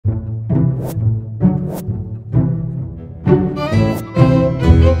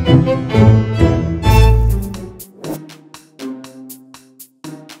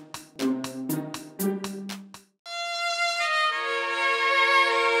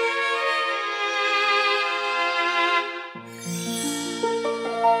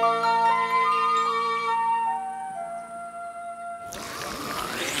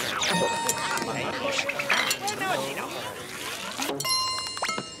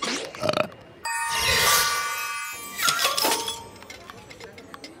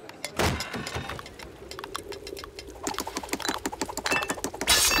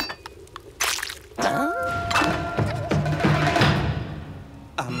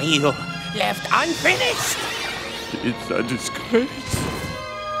meal left unfinished. It's a disgrace.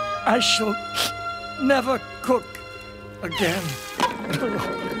 I shall never cook again.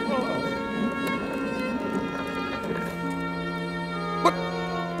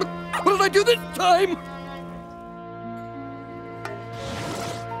 What did I do this time?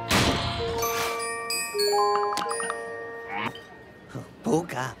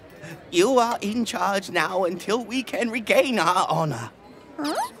 Pucca, you are in charge now until we can regain our honor.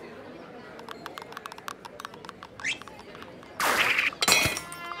 Huh?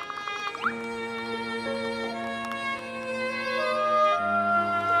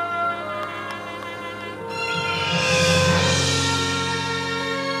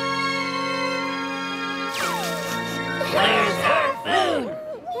 Where's our food?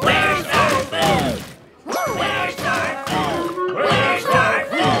 Where's our food? Where's our food? Where's our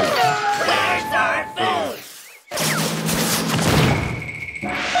food? Where's our food?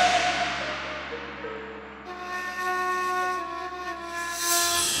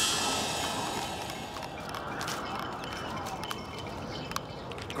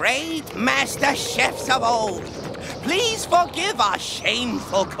 Great master chefs of old, please forgive our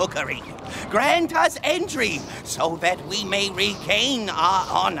shameful cookery. Grant us entry so that we may regain our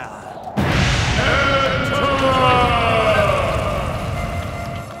honor.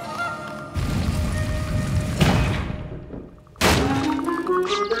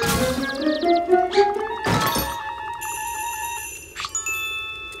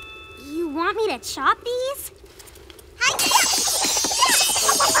 You want me to chop these?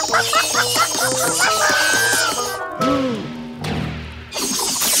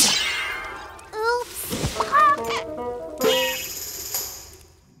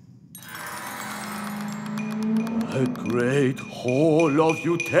 A great hall of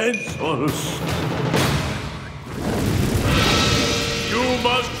utensils. You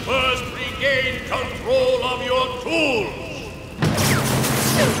must first regain control of your tools.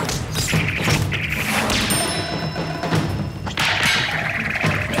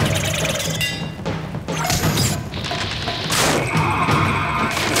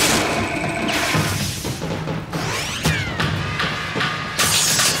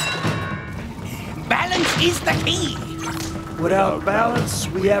 Balance is the key. Without balance,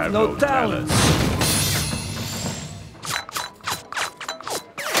 we have no talent.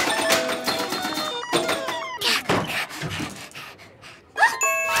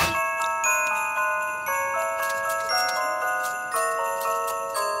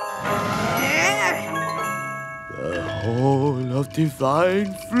 The hall of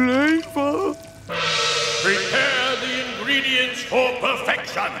divine flavor. Prepare the ingredients for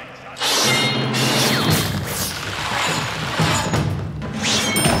perfection.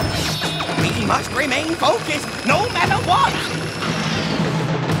 We must remain focused no matter what.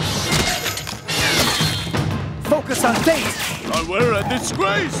 Focus on taste. Or we're a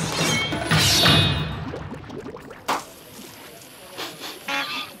disgrace.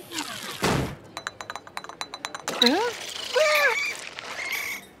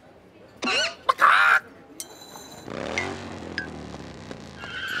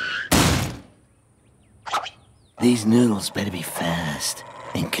 These noodles better be fast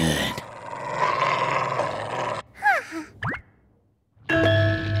and good.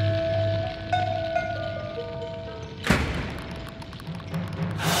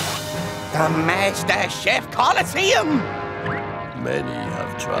 The Master Chef Coliseum! Many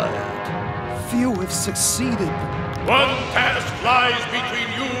have tried. Few have succeeded. One task lies between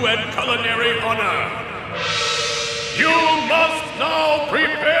you and culinary honor. You must now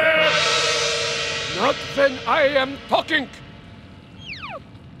prepare. Not when I am talking.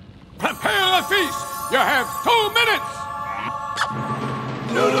 Prepare a feast. You have 2 minutes.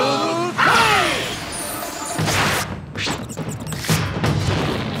 Noodles!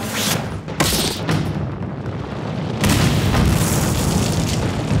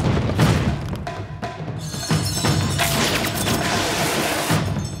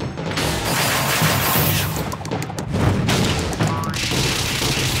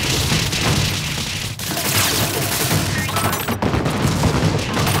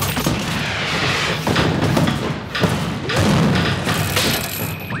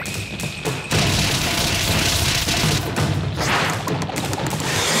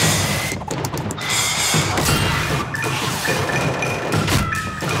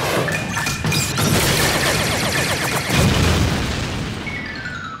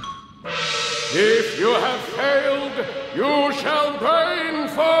 If you have failed, you shall drain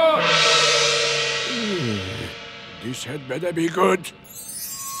for... This had better be good.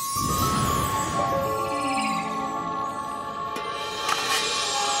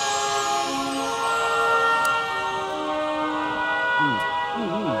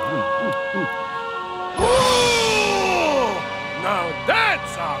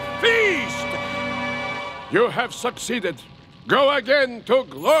 You have succeeded. Go again to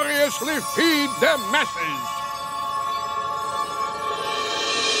gloriously feed the masses.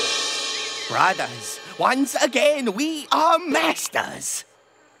 Brothers, once again, we are masters.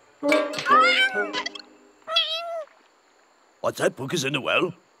 What's that? Pucca's in the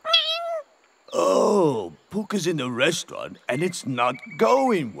well? Oh, Pucca's in the restaurant, and it's not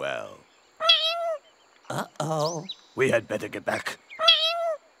going well. Uh-oh. We had better get back.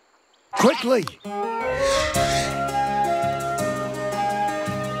 Quickly!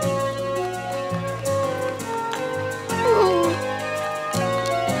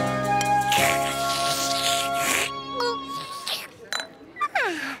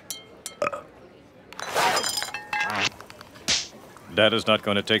 Dad is not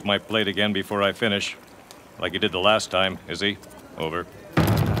going to take my plate again before I finish. Like he did the last time, is he? Over.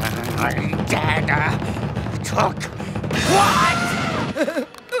 Dad took what?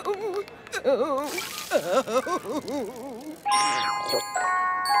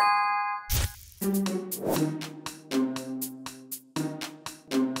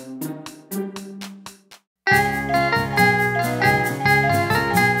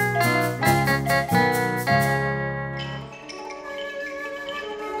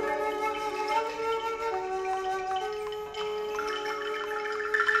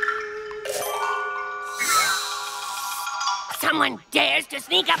 Someone dares to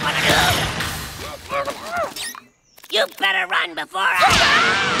sneak up on us! You better run before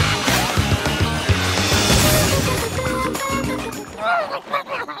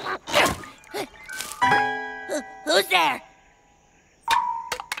Who's there?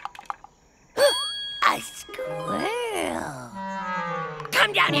 A squirrel.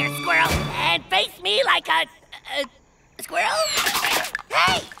 Come down here, squirrel, and face me like a squirrel?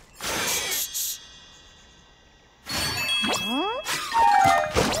 Hey!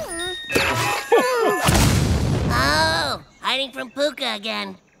 Oh, hiding from Pucca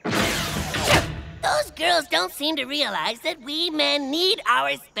again. Those girls don't seem to realize that we men need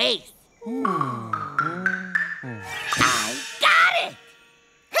our space. I got it!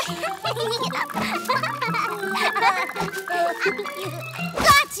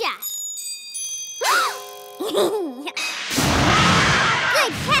 Gotcha!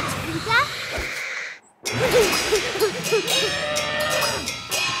 Good catch, Pucca!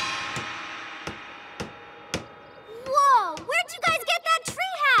 Whoa! Where'd you guys get that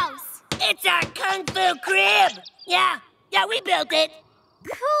treehouse? It's our kung fu crib! Yeah, we built it.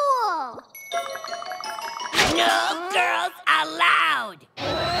 Cool! No girls allowed!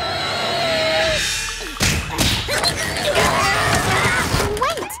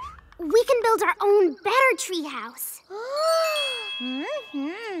 Wait! We can build our own better treehouse.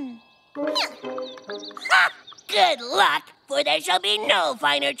 Ha! Good luck, for there shall be no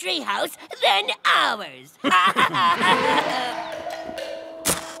finer treehouse than ours.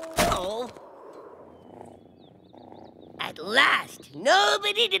 Oh. At last,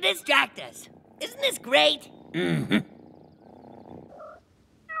 nobody to distract us. Isn't this great? Mm-hmm.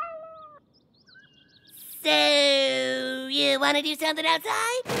 So, you want to do something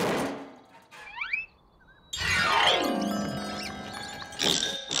outside?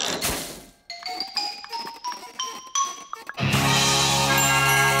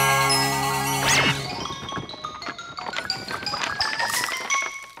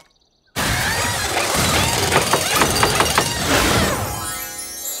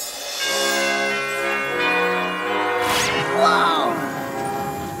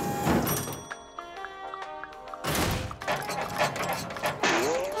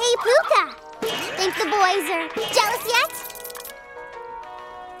 Hey, Pucca! Think the boys are jealous yet?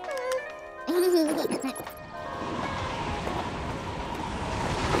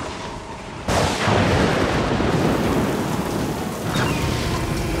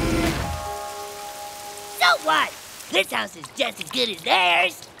 So what? This house is just as good as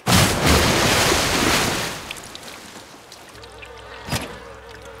theirs.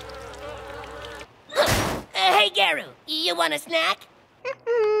 Hey, Garu, you want a snack?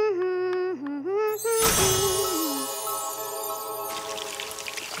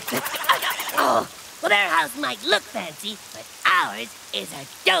 Oh, well, their house might look fancy, but ours is a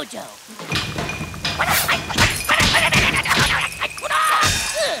dojo.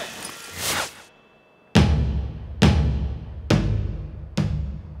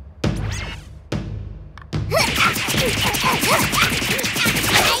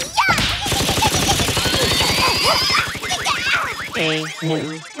 A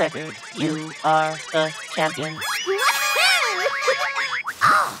new record. You are the champion.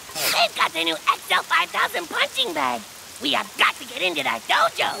 Oh, they've got the new XL 5000 punching bag. We have got to get into that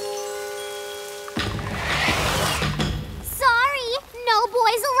dojo.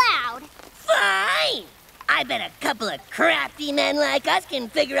 boys allowed. Fine! I bet a couple of crafty men like us can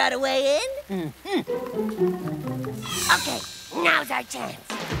figure out a way in. Okay, now's our chance.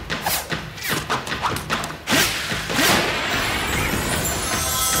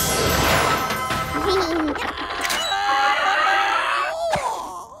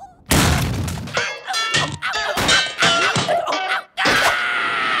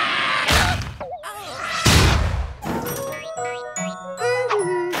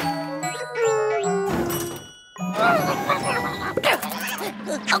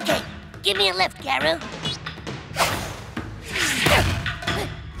 Okay, give me a lift, Garu.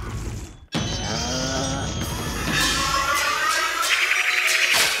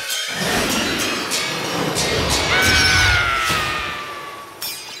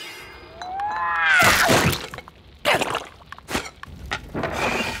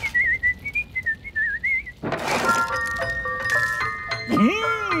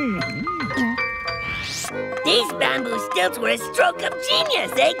 These bamboo stilts were a stroke of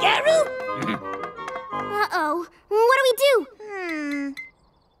genius, eh, Garu? Uh-oh. What do we do?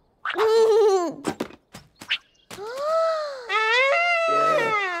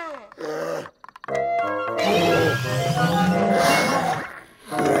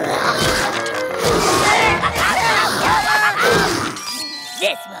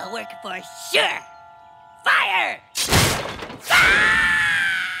 This will work for sure. Fire!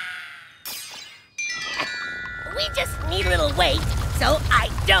 We just need a little weight so I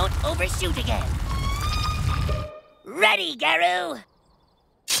don't overshoot again. Ready, Garu?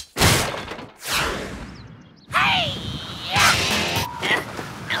 Hey!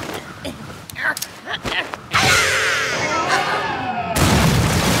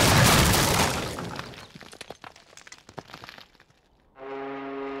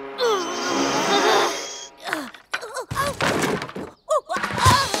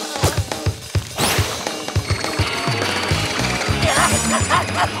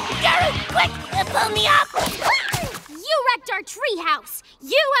 Garu, quick! Pull me up! You wrecked our treehouse.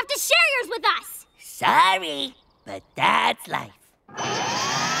 You have to share yours with us. Sorry, but that's life.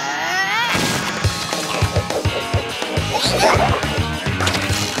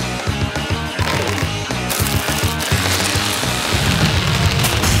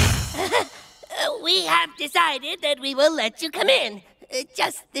 We have decided that we will let you come in.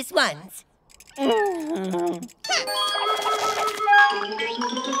 Just this once.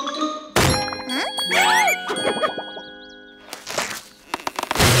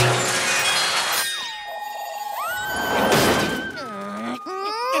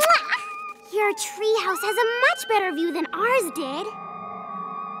 Your treehouse has a much better view than ours did.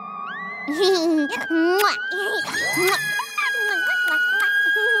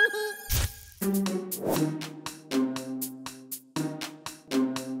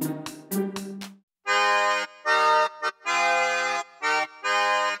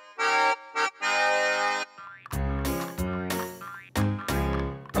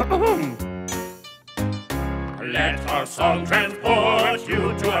 Let our song transport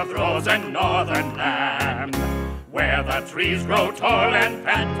you to a frozen northern land, where the trees grow tall and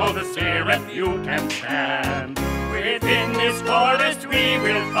fat, all the syrup you can stand. Within this forest we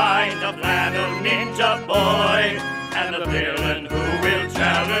will find a flannel ninja boy, and a villain who will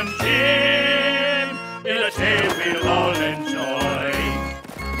challenge him in a tale we'll all enjoy.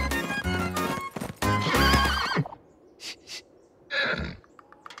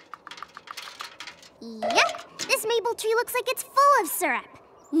 Yep, this maple tree looks like it's full of syrup.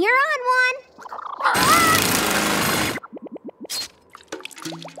 You're on one.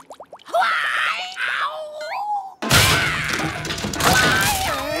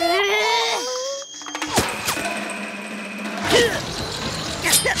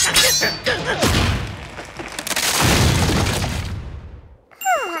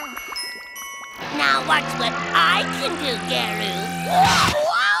 Now watch what I can do, Garu.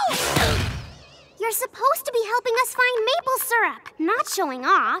 You're supposed to be helping us find maple syrup, not showing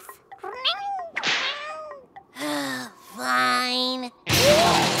off. Fine.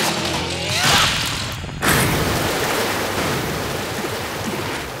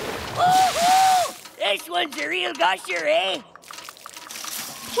 This one's a real gusher, eh?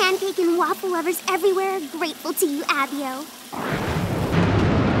 Pancake and waffle lovers everywhere are grateful to you, Abio.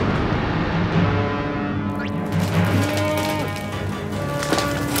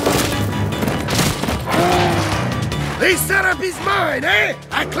 This syrup is mine, eh?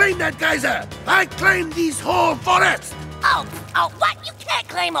 I claim that geyser. I claim this whole forest. Oh, what? You can't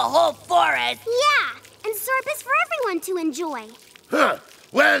claim a whole forest. Yeah, and syrup is for everyone to enjoy. Huh.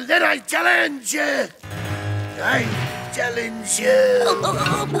 Well, then I challenge... challenge you.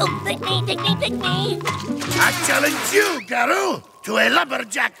 Pick me. I challenge you, Garou, to a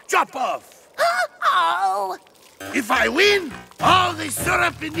lumberjack chop-off. Oh! If I win, all the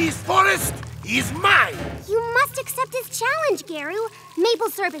syrup in this forest is mine. You must accept his challenge, Garou. Maple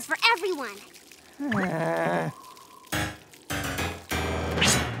syrup is for everyone.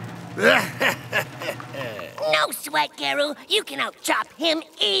 No sweat, Garou. You can out-chop him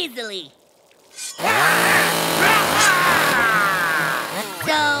easily.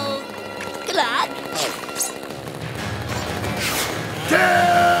 So, good luck.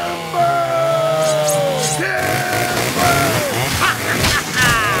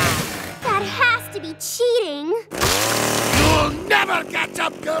 That has to be cheating. You'll never catch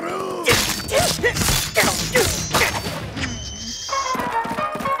up, Garou.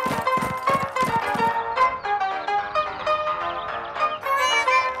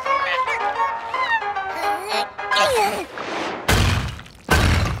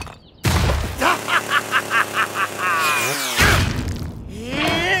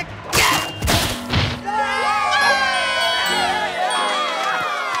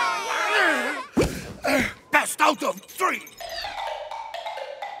 Best out of 3.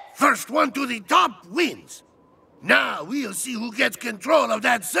 First one to the top wins. Now we'll see who gets control of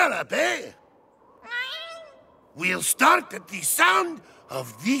that syrup, eh? We'll start at the sound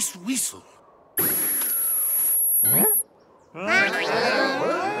of this whistle.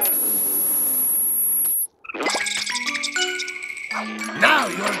 Now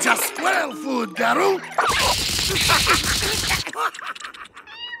you're just squirrel food, Garou.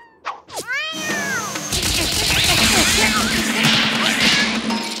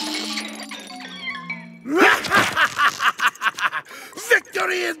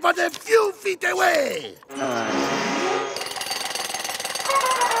 Victory is but a few feet away.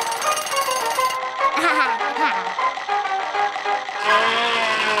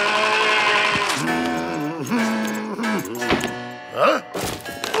 Huh?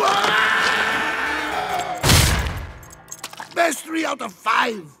 Best 3 out of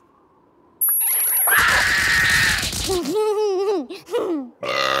 5.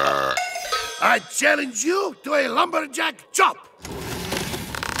 I challenge you to a lumberjack chop.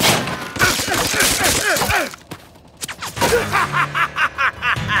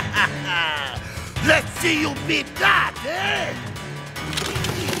 Let's see you beat that, eh?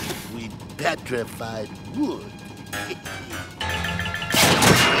 With petrified wood.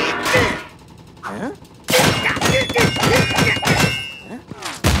 Huh?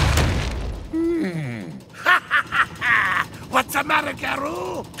 What's the matter,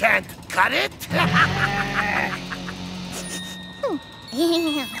 Garou? Can't cut it?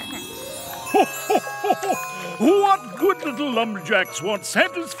 What good little lumberjacks want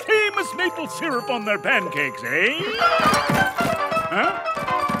Santa's famous maple syrup on their pancakes, eh? Huh?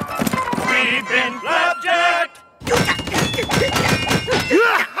 We've been flapjacked!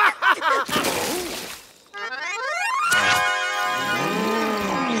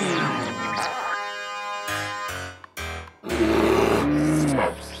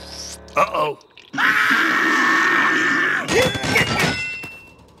 Uh-oh.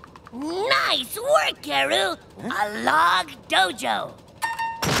 Nice work, Garou! A log dojo.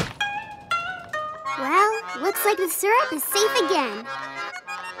 Well, looks like the syrup is safe again.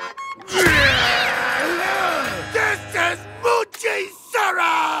 This is Moochie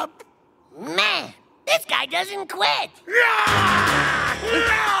syrup! Man, this guy doesn't quit.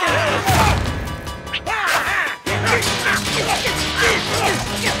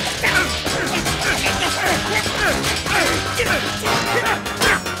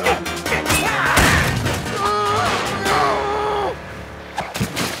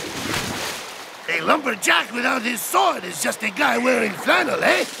 A lumberjack without his sword is just a guy wearing flannel,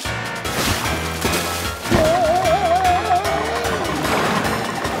 eh?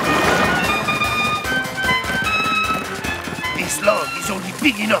 This log is only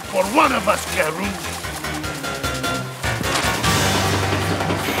big enough for one of us, Garou.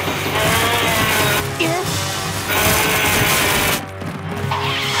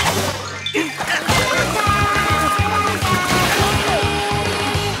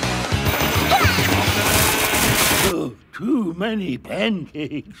 Too many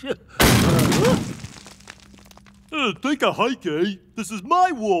pancakes. Take a hike, eh? This is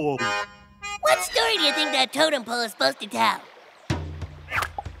my wall. What story do you think that totem pole is supposed to tell?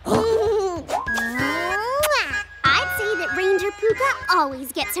 I'd say that Ranger Pucca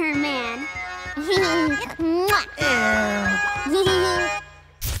always gets her man.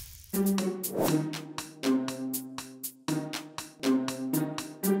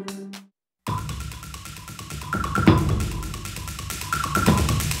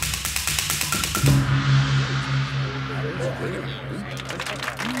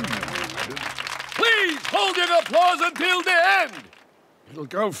 Hold your applause until the end. It'll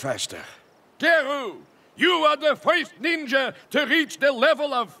go faster. Geru, you are the first ninja to reach the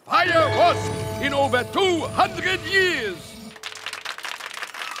level of Fire Wasp in over 200 years.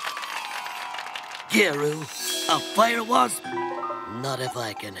 Geru, a fire wasp? Not if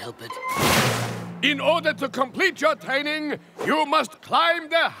I can help it. In order to complete your training, you must climb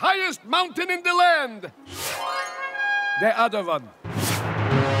the highest mountain in the land. The other one.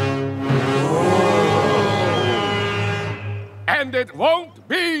 And it won't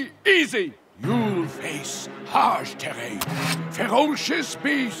be easy. You'll face harsh terrain, ferocious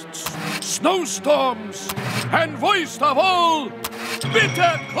beasts, snowstorms, and worst of all,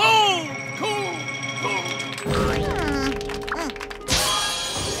 bitter cold.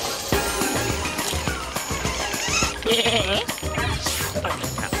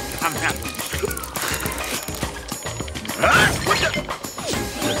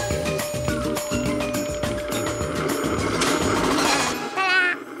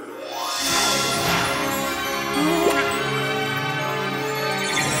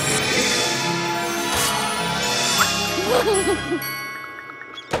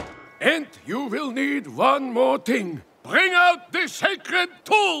 And you will need one more thing. Bring out the sacred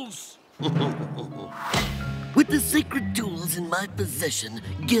tools! With the sacred tools in my possession,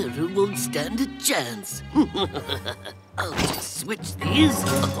 Geru won't stand a chance. I'll just switch these.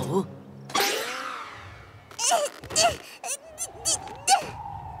 Oh.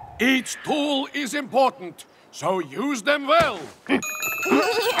 Each tool is important, so use them well. Oi,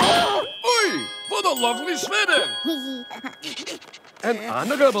 what a lovely sweater! An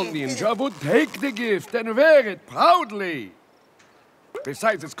honorable ninja would take the gift and wear it proudly.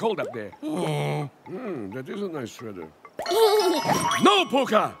 Besides, it's cold up there. That is a nice sweater. No,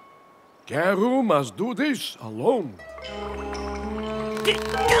 Pucca! Geru must do this alone.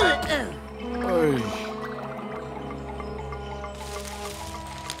 Oy.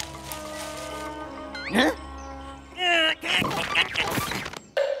 Huh?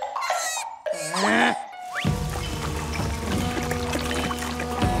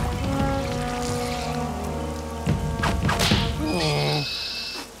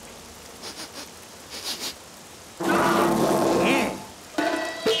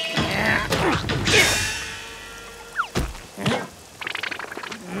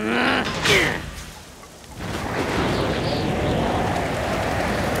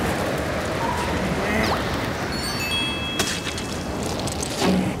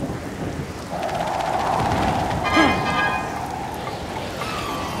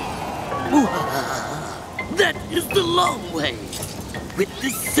 That is the long way. With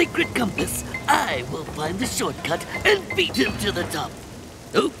this sacred compass, I will find the shortcut and beat him to the top.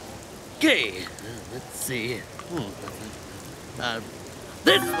 Okay, let's see.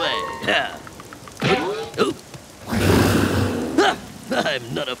 This way.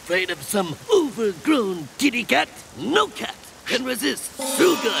 I'm not afraid of some overgrown kitty cat. No cat can resist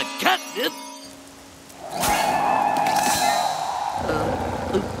sugar catnip.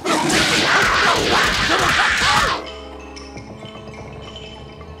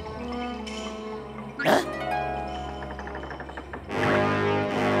 Huh?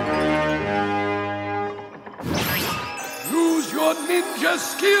 Use your ninja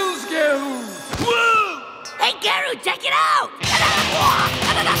skills, Geru! Whoa! Hey, Geru, check it out!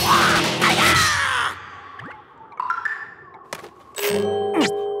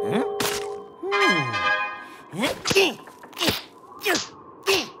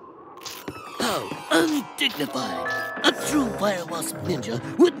 How undignified! A true Fire Wasp ninja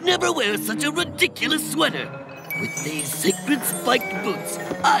would never wear such a ridiculous sweater. With these sacred spiked boots,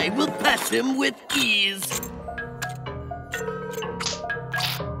 I will pass him with ease.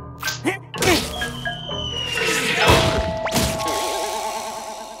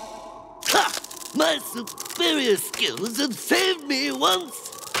 Ha! My superior skills have saved me once.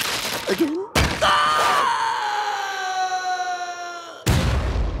 Again? Ah!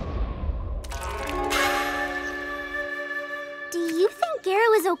 Do you think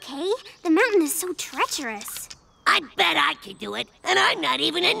Geru is okay? The mountain is so treacherous. I bet I can do it, and I'm not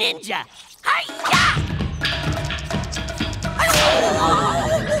even a ninja. Hi-ya!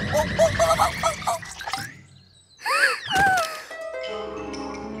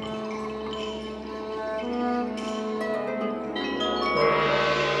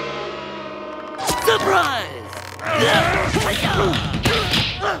 Surprise!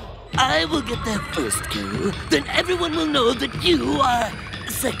 I will get there first, Geru. Then everyone will know that you are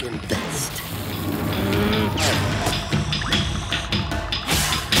second best.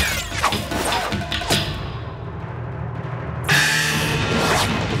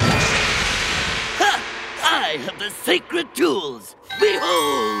 Ha! sacred tools.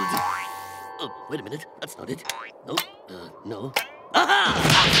 Behold! Oh, wait a minute. That's not it. No. No. Aha!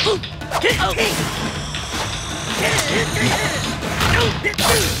 Oh.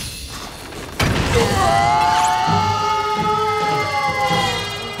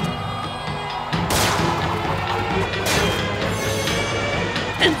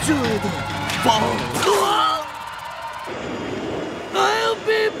 Enjoy the fall. I'll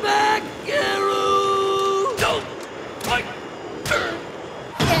be back, Garou! Don't fight!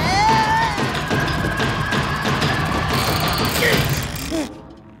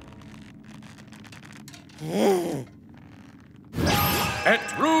 A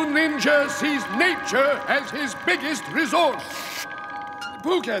true ninja sees nature as his biggest resource.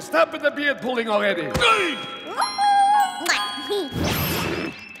 Pucca, stop with the beard pulling already.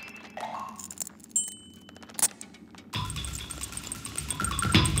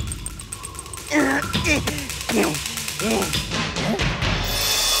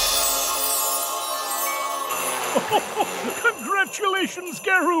 Congratulations,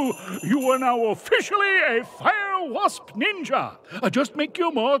 Garou! You are now officially a fire wasp ninja. Just make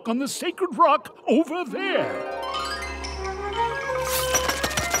your mark on the sacred rock over there.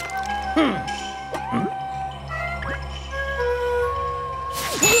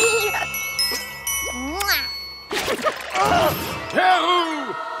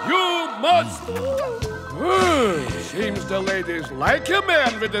 Garou, you must... Seems the ladies like a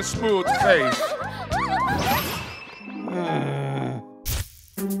man with a smooth face.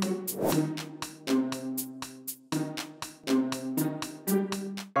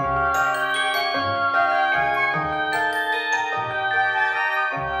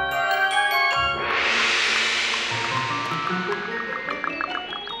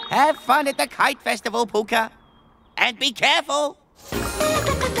 Have fun at the Kite Festival, Pucca. And be careful.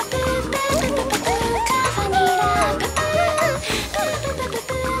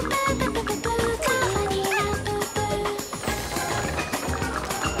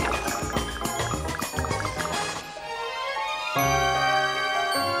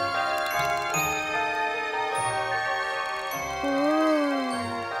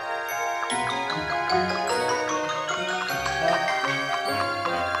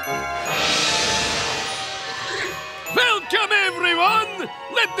 Welcome, everyone!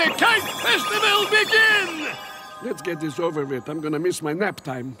 Let the Kite Festival begin! Let's get this over with. I'm gonna miss my nap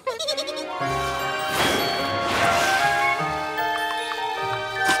time.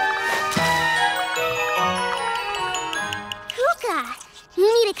 Pucca,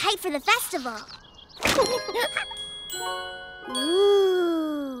 you need a kite for the festival.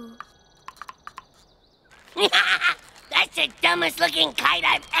 Ooh. That's the dumbest looking kite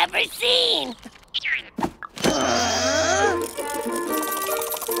I've ever seen!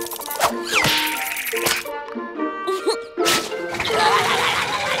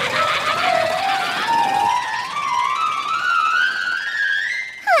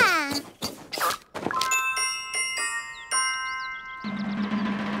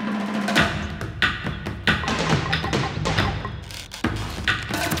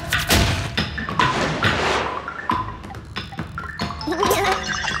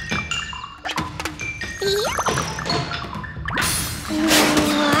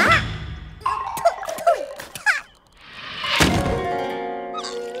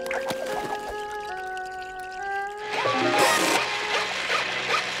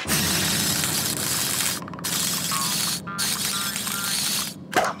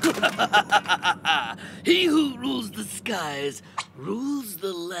 He who rules the skies rules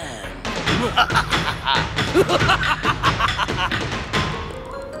the land.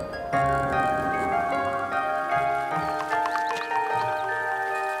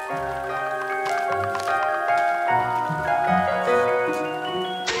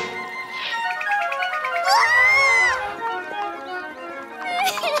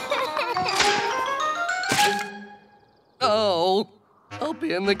 Oh, I'll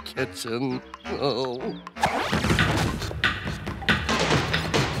be in the kitchen. Oh.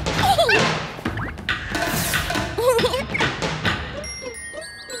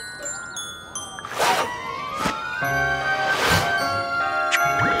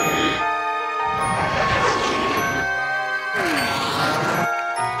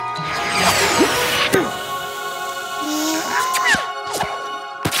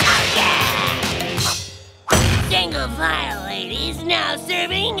 Single file, ladies. Now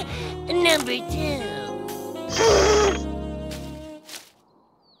serving number 2.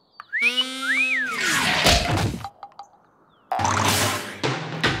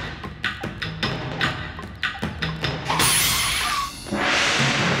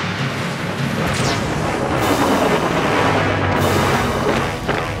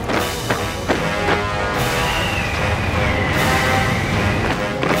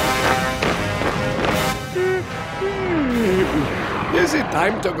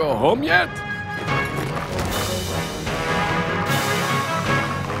 time to go home yet?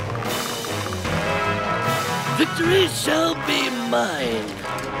 Victory shall be mine.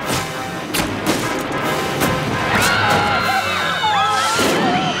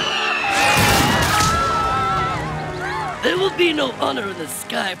 There will be no honor in the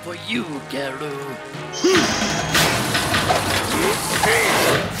sky for you, Garu.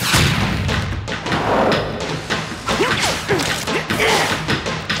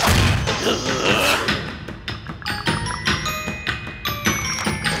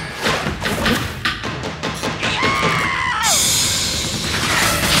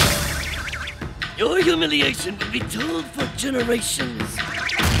 Your humiliation will be told for generations.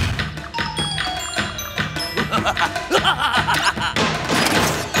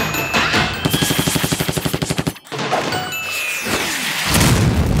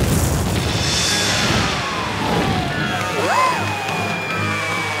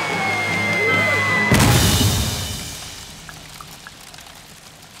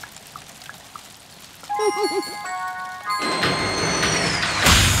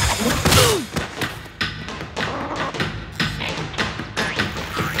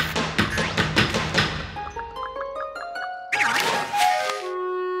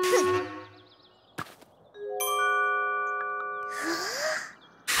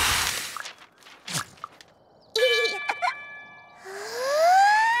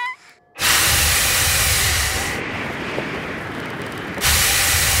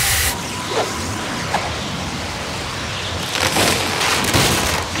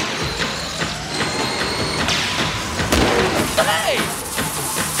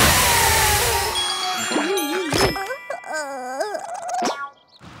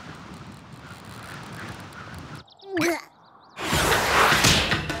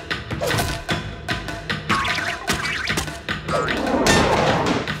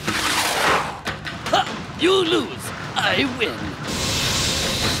 You lose. I win.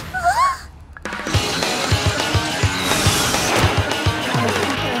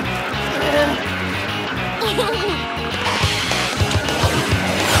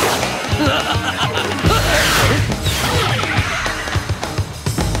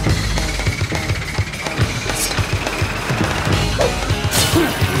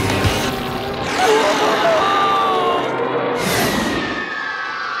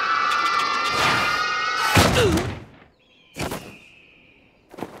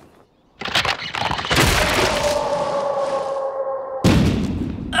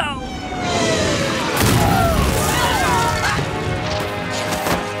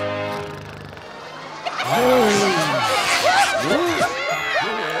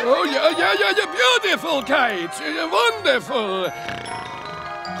 Oh, yeah, beautiful, Kate. Wonderful.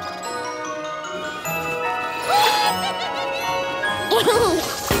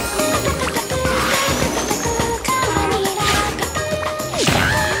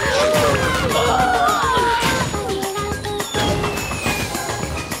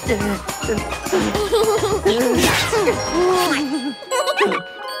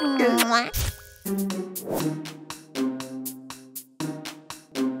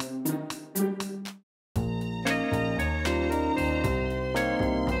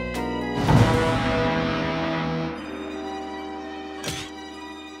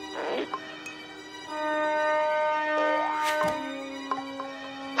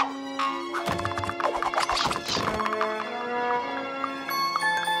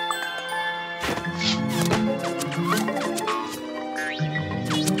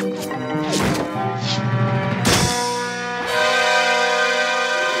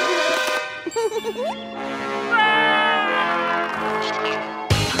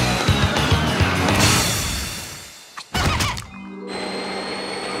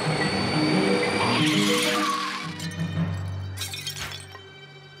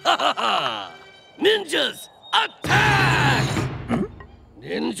 Ninjas, attack!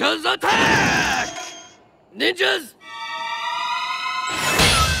 Ninjas, attack! Ninjas!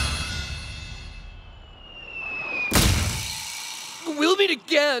 We'll meet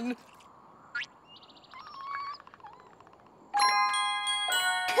again.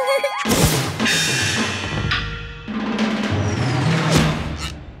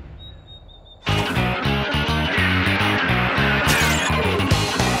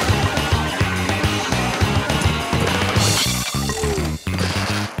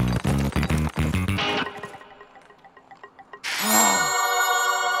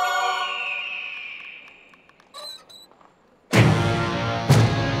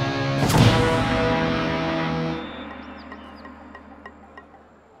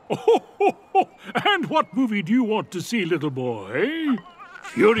 And what movie do you want to see, little boy?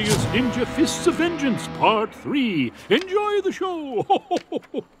 Furious Ninja Fists of Vengeance, Part 3. Enjoy the show!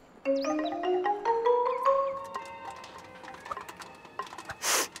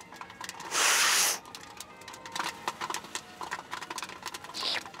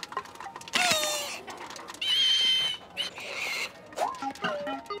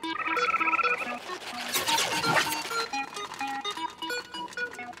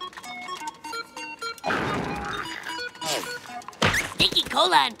 Sticky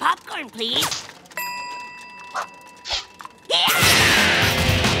cola and popcorn, please.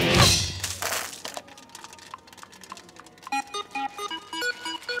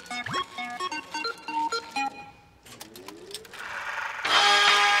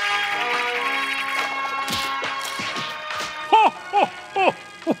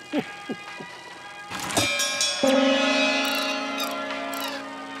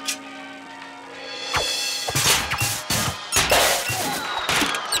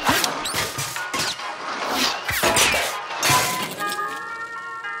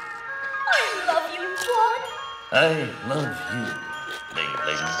 I love you,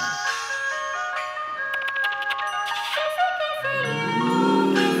 Ling-Ling.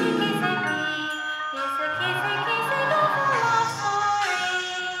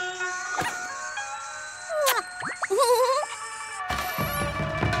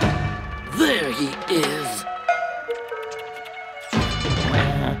 There he is.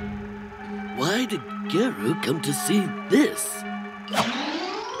 Why did Garu come to see this?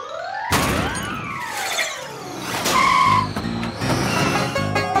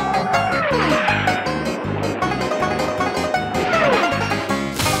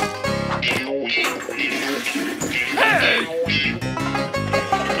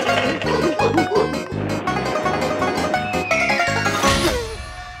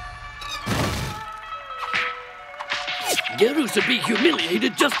 Garu should be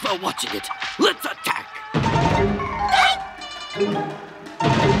humiliated just for watching it. Let's attack!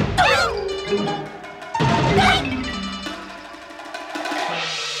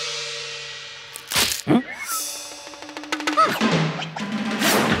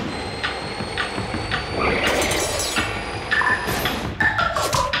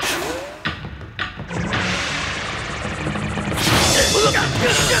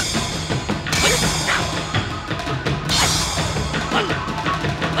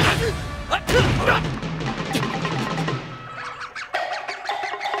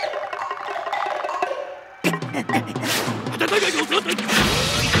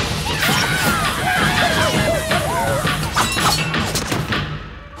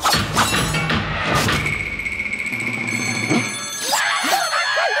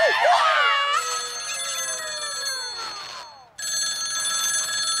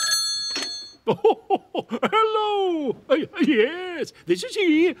 Oh, hello! Yes, this is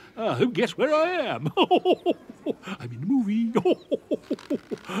he. Guess where I am? I'm in the movie.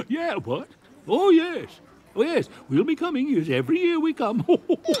 Yeah, what? Oh, yes. Oh, yes. We'll be coming. Yes, every year we come.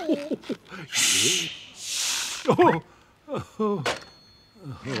 Yes. Oh.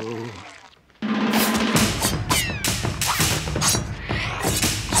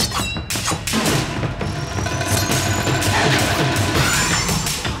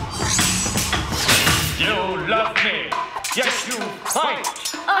 You love me. Yes, you fight.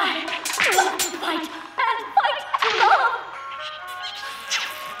 I love to fight and fight to love.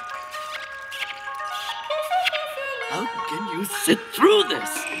 How can you sit through this?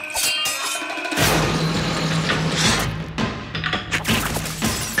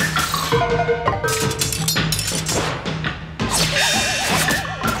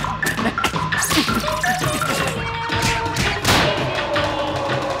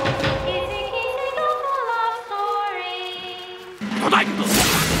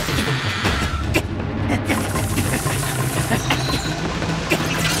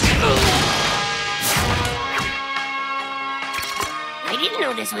 I didn't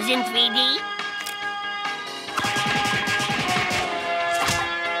know this was in 3D.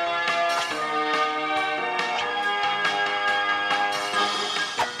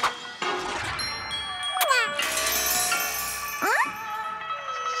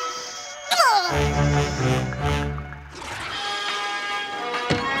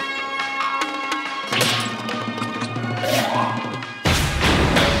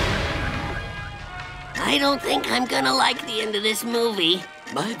 I don't think I'm gonna like the end of this movie.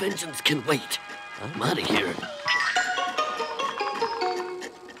 My vengeance can wait. I'm out of here.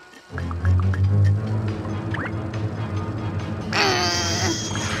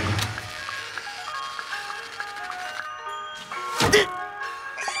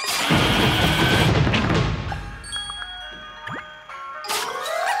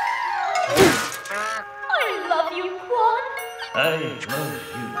 I chose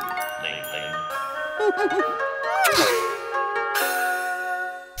you, Layling.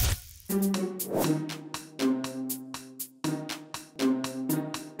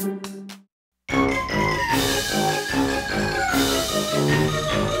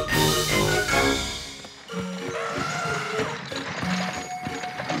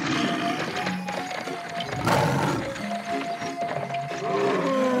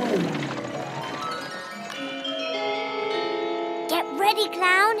 Get ready,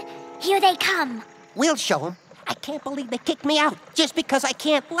 clown. Here they come. We'll show them. I can't believe they kicked me out just because I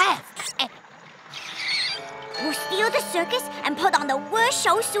can't laugh. We'll steal the circus and put on the worst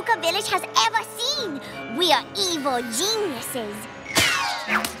show Suka Village has ever seen. We are evil geniuses.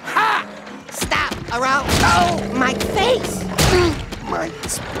 Ha! Stop, or I'll... Oh, my face! My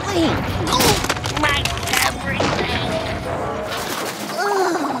spleen! My everything!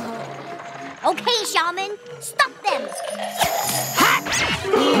 Okay, Shaman, stop them!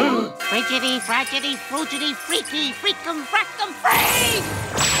 Fridgity, fragity, fruitity, freaky, freakum, frackum, free!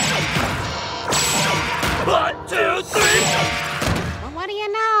 1, 2, 3! Well, what do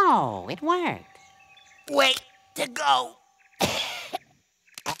you know? It worked. Way to go!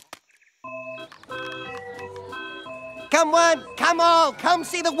 Come on, come all, come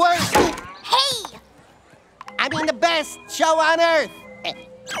see the worst! Hey! I mean the best show on earth!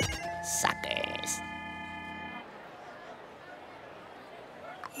 Suckers.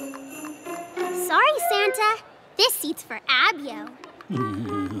 Sorry, Santa. This seat's for Abio.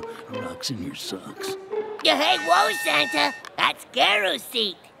 Rocks in your socks. Hey, whoa, Santa. That's Garo's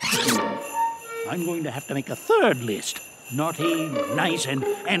seat. I'm going to have to make a third list. Naughty, nice, and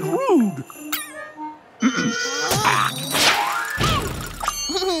rude.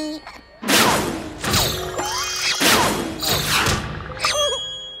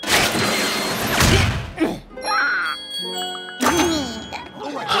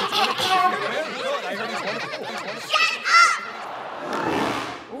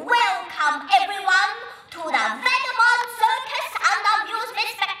 Welcome, everyone, to the Venomon Circus and Amusement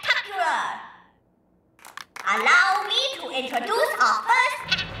Spectacular. Allow me to introduce our first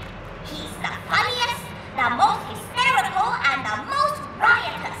act. He's the funniest, the most hysterical, and the most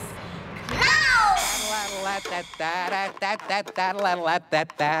riotous. Clown!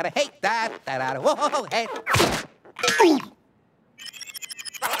 Hey, whoa, hey.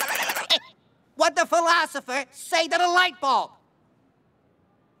 What the philosopher say to the light bulb?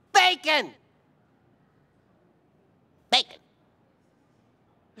 Bacon! Bacon.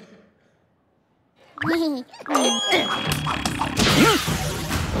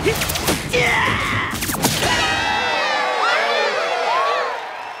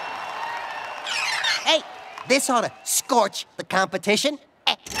 Hey, this ought to scorch the competition.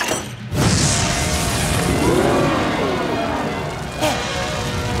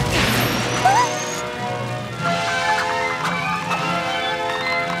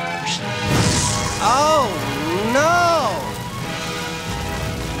 Oh, no!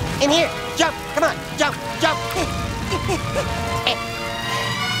 In here, jump, come on, jump, jump.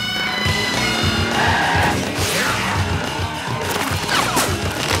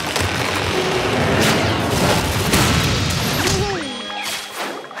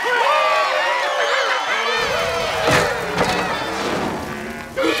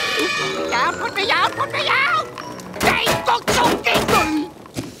 Put me out, put me out! Hey, go,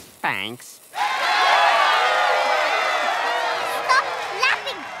 Thanks. Stop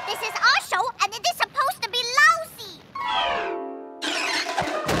laughing! This is our show, and it is supposed to be lousy!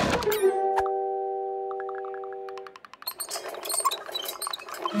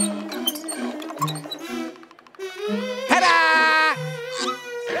 Ta-da!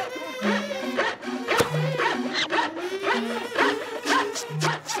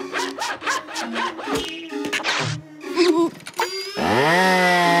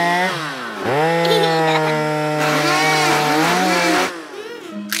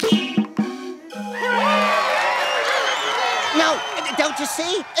 No, don't you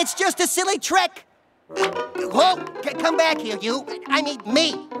see? It's just a silly trick. Whoa, come back here, you. I mean,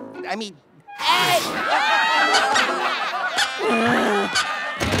 me. I mean, hey!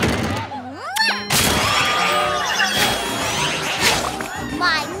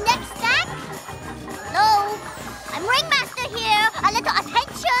 My next act? Hello? I'm Ringmaster here. A little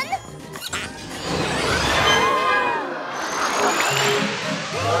attention.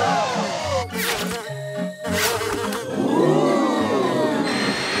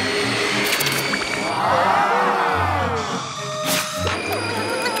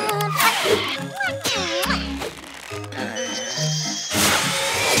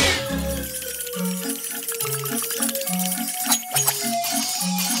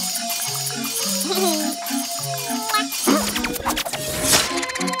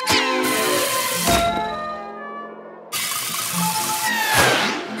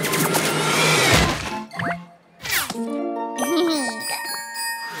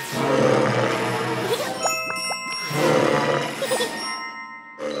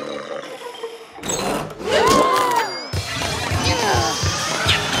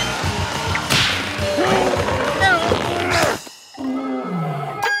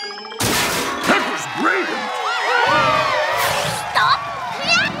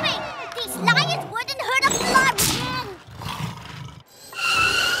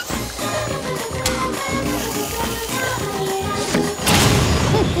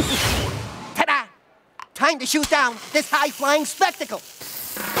 to shoot down this high-flying spectacle.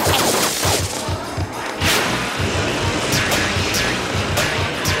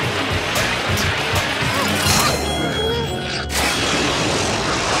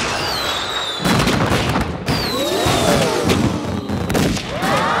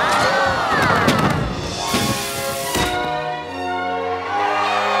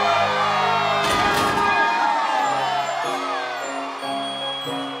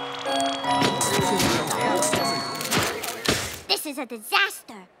 This is a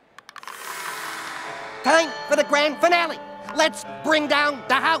disaster. Time for the grand finale. Let's bring down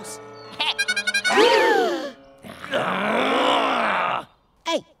the house.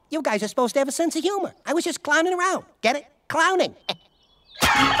 Hey, you guys are supposed to have a sense of humor. I was just clowning around. Get it? Clowning. Hey!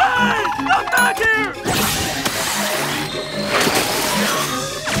 I'm back here!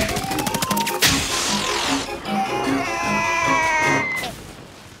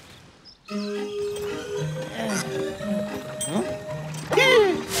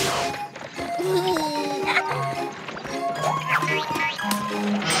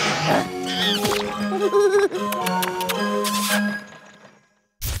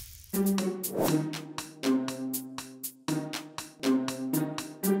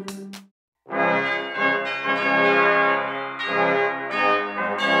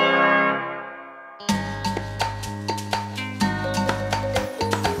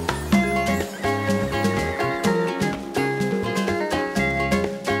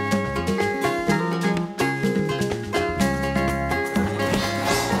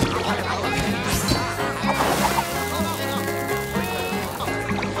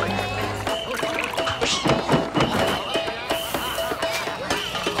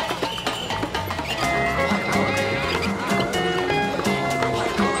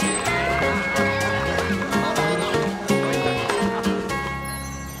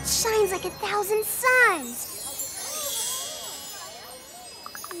 Shines like 1,000 suns.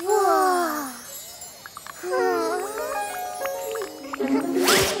 Whoa.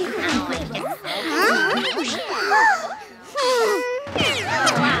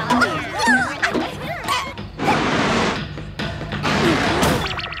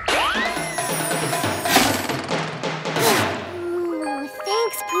 Ooh,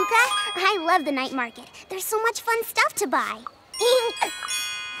 thanks, Pucca. I love the night market. There's so much fun stuff to buy.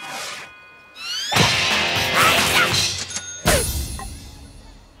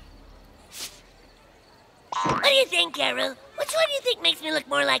 What do you think, Carol? Which one do you think makes me look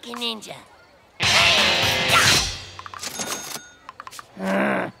more like a ninja?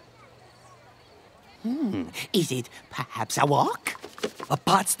 Is it perhaps a walk? A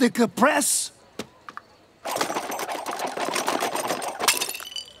pot sticker press?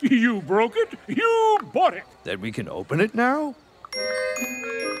 You broke it. You bought it. Then we can open it now?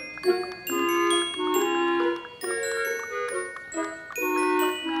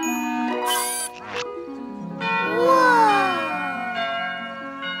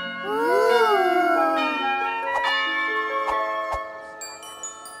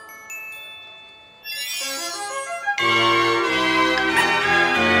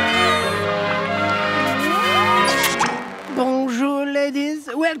 Bonjour, ladies.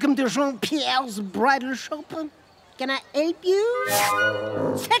 Welcome to Jean-Pierre's bridal shop. Can I help you?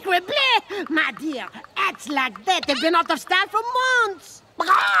 Sacre bleu, my dear. Acts like that have been out of style for months.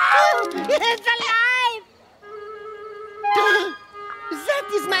 It's alive! That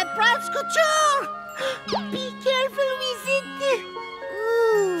is my bride's couture. Be careful with it.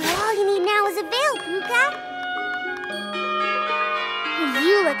 Ooh, all you need now is a veil, Pucca.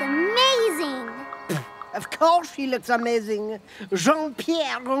 You look amazing. Of course she looks amazing.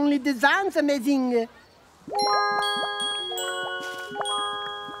 Jean-Pierre only designs amazing.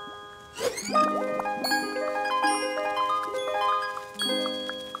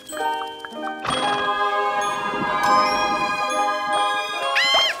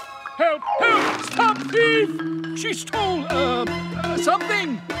 Help! Help! Stop, thief! She stole,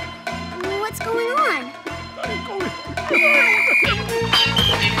 something. What's going on?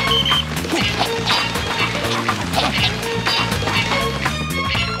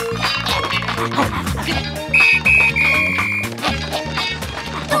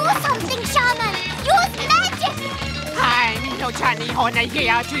 Do something, shaman! Use magic! Hi, no Johnny Hona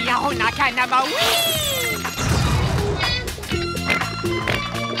here to Yahona Kanama.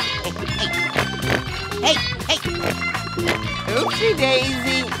 Hey, hey! Oopsie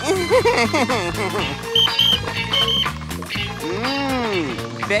daisy!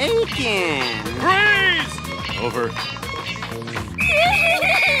 Bacon! Freeze! Over.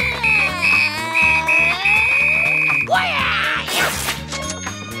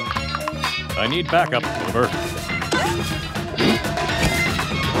 I need backup. Over.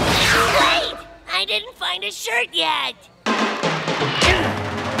 Wait! I didn't find a shirt yet.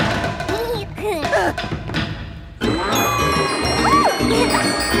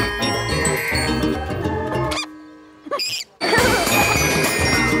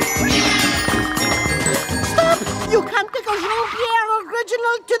 Stop! You can't take a Jean-Pierre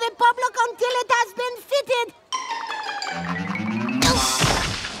original to the public until it has been fitted.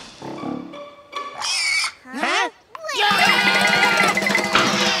 Huh?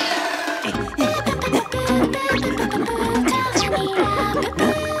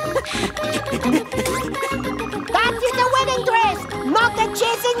 That is a wedding dress, not a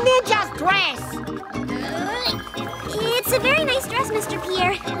chasing ninja's dress. It's a very nice dress, Mr.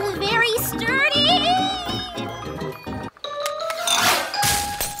 Pierre. Very sturdy.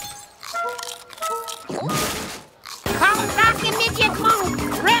 Come back, immediate monk.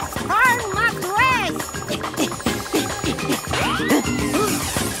 Return my dress.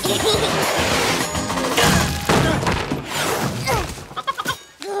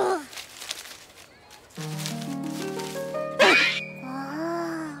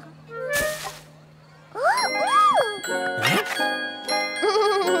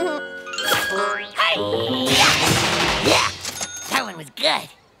 Yeah, that one was good.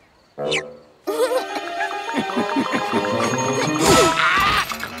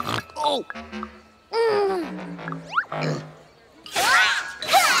 Oh.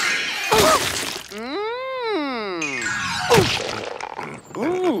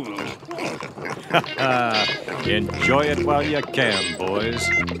 Enjoy it while you can, boys.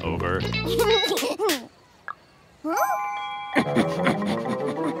 Over.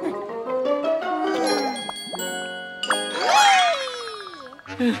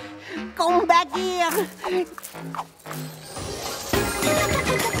 Come back here.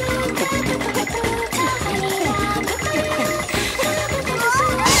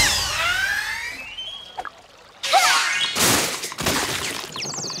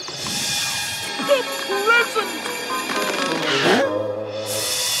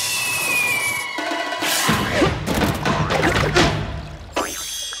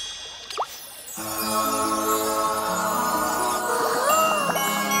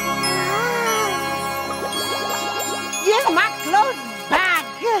 Give my clothes back.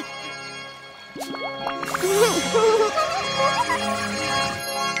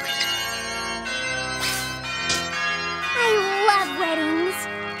 I love weddings.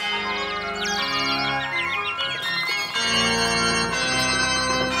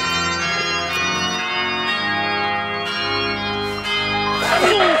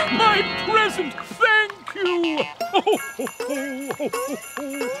 Oh, my present! Thank you! Oh,